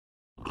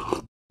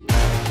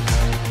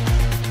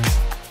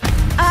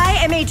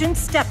am Agent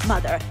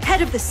Stepmother,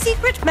 head of the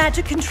Secret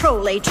Magic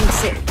Control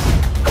Agency.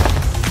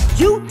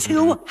 You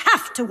two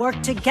have to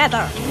work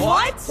together.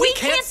 What? We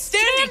can't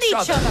stand each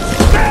other.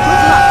 Good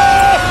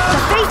luck. The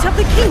fate of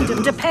the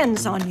kingdom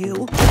depends on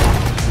you.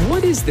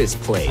 What is this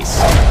place?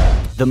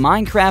 The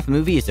Minecraft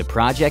movie is a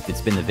project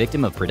that's been the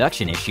victim of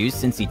production issues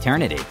since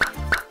eternity.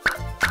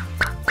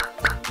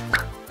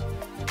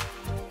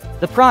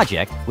 The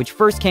project, which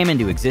first came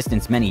into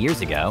existence many years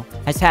ago,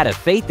 has had a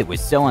fate that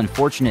was so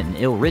unfortunate and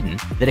ill-written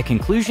that a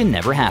conclusion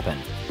never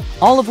happened.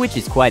 All of which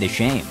is quite a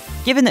shame,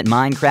 given that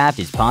Minecraft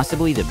is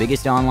possibly the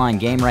biggest online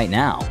game right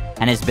now,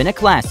 and has been a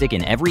classic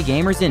in every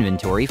gamer's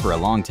inventory for a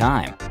long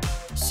time.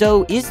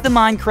 So is the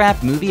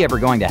Minecraft movie ever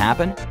going to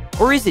happen?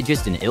 Or is it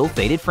just an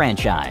ill-fated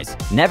franchise,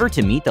 never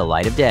to meet the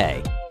light of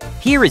day?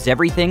 Here is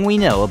everything we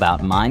know about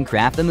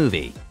Minecraft the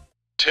movie.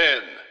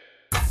 10,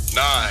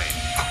 9,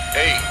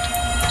 8,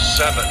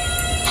 7,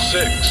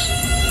 6,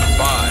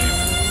 5,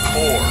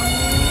 4,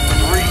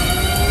 3,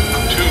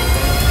 2,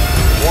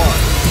 1.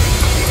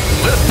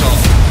 Lift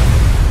off.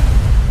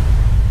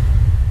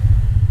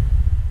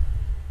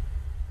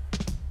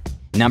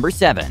 Number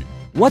 7.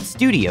 What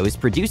studio is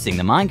producing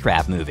the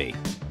Minecraft movie?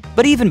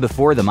 But even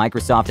before the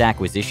Microsoft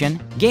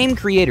acquisition, game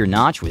creator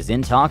Notch was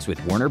in talks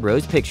with Warner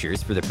Bros.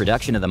 Pictures for the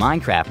production of the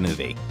Minecraft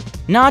movie.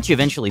 Notch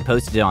eventually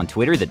posted on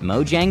Twitter that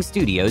Mojang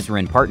Studios were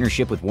in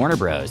partnership with Warner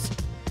Bros.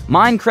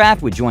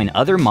 Minecraft would join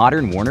other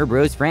modern Warner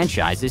Bros.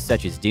 Franchises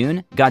such as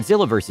Dune,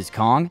 Godzilla vs.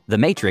 Kong, The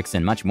Matrix,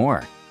 and much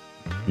more.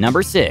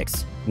 Number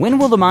 6. When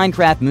will the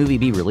Minecraft movie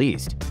be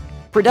released?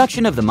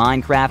 Production of the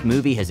Minecraft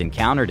movie has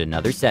encountered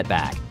another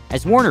setback,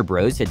 as Warner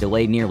Bros. Had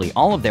delayed nearly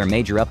all of their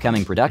major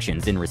upcoming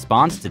productions in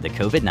response to the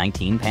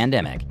COVID-19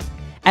 pandemic.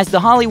 As The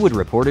Hollywood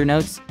Reporter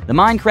notes, the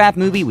Minecraft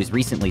movie was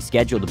recently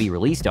scheduled to be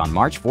released on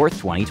March 4,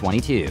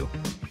 2022.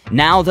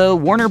 Now, though,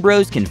 Warner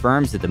Bros.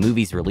 Confirms that the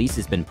movie's release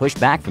has been pushed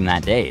back from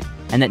that date,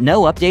 and that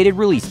no updated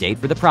release date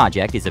for the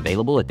project is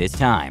available at this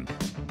time.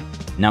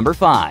 Number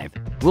 5.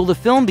 Will the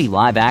film be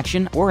live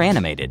action or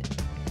animated?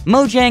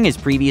 Mojang has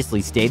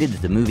previously stated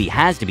that the movie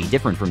has to be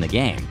different from the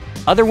game.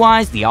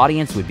 Otherwise, the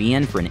audience would be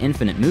in for an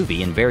infinite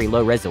movie in very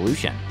low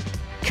resolution.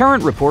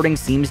 Current reporting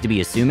seems to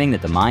be assuming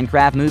that the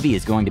Minecraft movie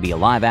is going to be a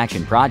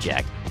live-action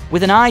project,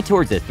 with an eye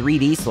towards a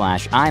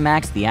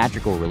 3D/IMAX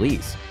theatrical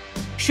release.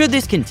 Should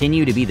this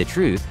continue to be the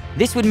truth,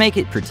 this would make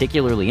it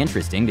particularly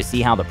interesting to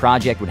see how the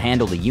project would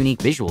handle the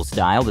unique visual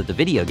style that the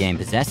video game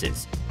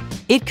possesses.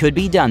 It could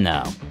be done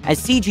though, as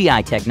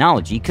CGI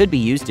technology could be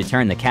used to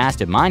turn the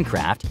cast of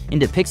Minecraft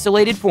into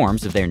pixelated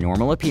forms of their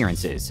normal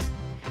appearances.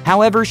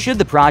 However, should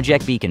the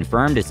project be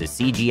confirmed as a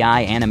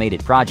CGI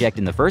animated project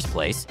in the first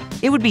place,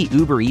 it would be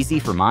uber easy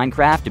for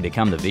Minecraft to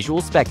become the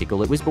visual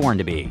spectacle it was born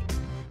to be.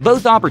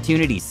 Both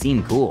opportunities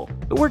seem cool,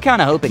 but we're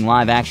kinda hoping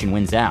live action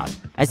wins out,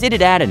 as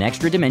it'd add an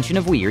extra dimension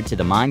of weird to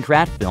the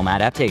Minecraft film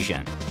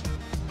adaptation.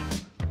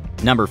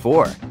 Number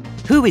 4.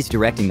 Who is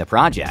directing the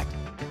project?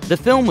 The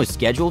film was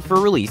scheduled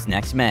for release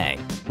next May,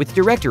 with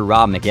director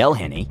Rob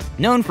McElhenney,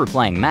 known for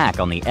playing Mac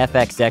on the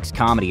FXX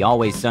comedy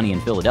Always Sunny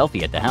in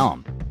Philadelphia, at the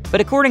helm.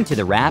 But according to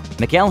The Wrap,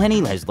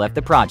 McElhenney has left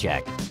the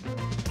project.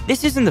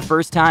 This isn't the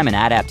first time an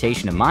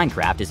adaptation of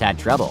Minecraft has had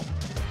trouble.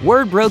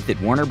 Word broke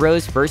that Warner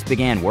Bros. First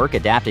began work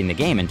adapting the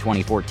game in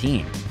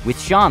 2014, with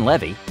Sean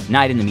Levy,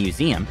 Night in the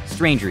Museum,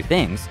 Stranger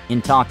Things,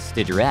 in talks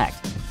to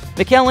direct.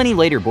 McElhenney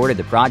later boarded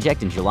the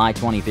project in July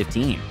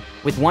 2015,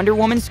 with Wonder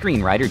Woman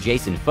screenwriter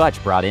Jason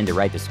Fudge brought in to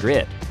write the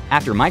script,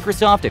 after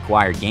Microsoft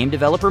acquired game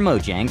developer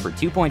Mojang for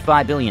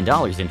 $2.5 billion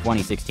in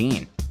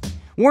 2016.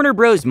 Warner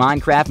Bros.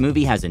 Minecraft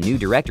movie has a new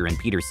director in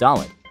Peter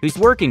Solid, whose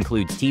work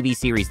includes TV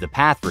series The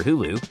Path for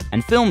Hulu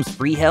and films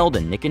Freeheld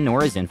and Nick and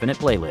Nora's Infinite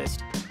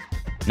Playlist.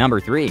 Number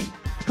 3.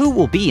 Who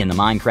will be in the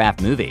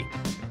Minecraft movie?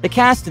 The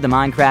cast of the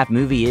Minecraft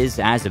movie is,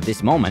 as of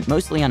this moment,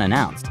 mostly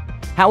unannounced.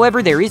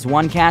 However, there is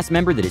one cast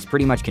member that is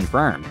pretty much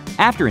confirmed,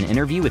 after an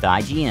interview with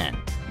IGN.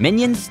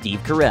 Minion's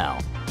Steve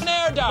Carell.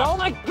 Oh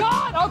my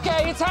god!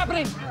 Okay, it's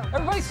happening!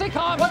 Everybody stay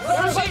calm! What's the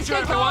procedure,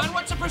 everyone?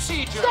 What's the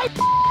procedure? Stay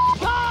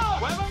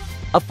calm!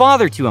 A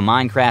father to a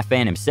Minecraft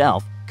fan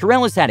himself,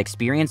 Carell has had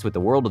experience with the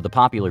world of the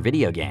popular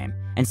video game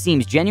and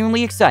seems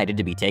genuinely excited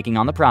to be taking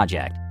on the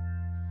project.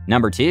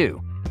 Number 2.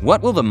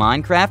 What will the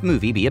Minecraft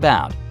movie be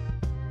about?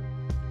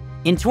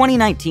 In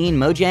 2019,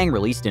 Mojang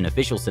released an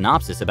official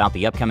synopsis about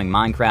the upcoming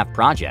Minecraft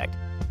project.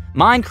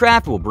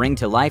 Minecraft will bring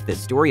to life the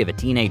story of a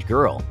teenage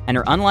girl and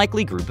her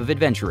unlikely group of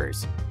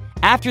adventurers.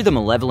 After the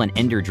malevolent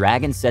Ender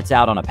Dragon sets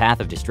out on a path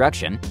of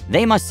destruction,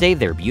 they must save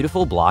their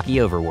beautiful blocky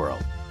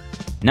overworld.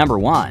 Number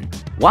 1.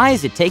 Why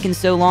has it taken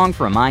so long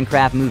for a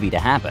Minecraft movie to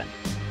happen?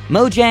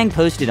 Mojang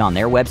posted on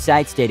their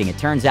website stating it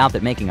turns out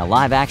that making a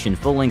live-action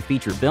full-length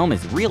feature film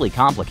is really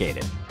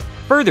complicated.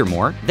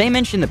 Furthermore, they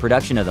mentioned the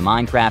production of the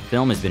Minecraft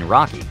film has been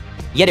rocky,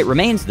 yet it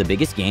remains the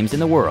biggest games in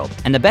the world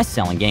and the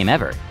best-selling game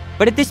ever.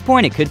 But at this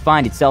point, it could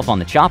find itself on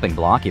the chopping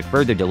block if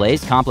further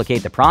delays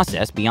complicate the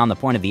process beyond the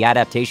point of the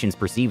adaptation's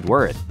perceived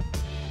worth.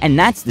 And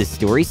that's the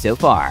story so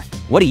far.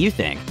 What do you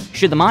think?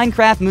 Should the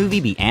Minecraft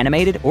movie be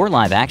animated or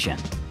live action?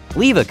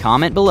 Leave a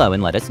comment below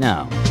and let us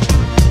know.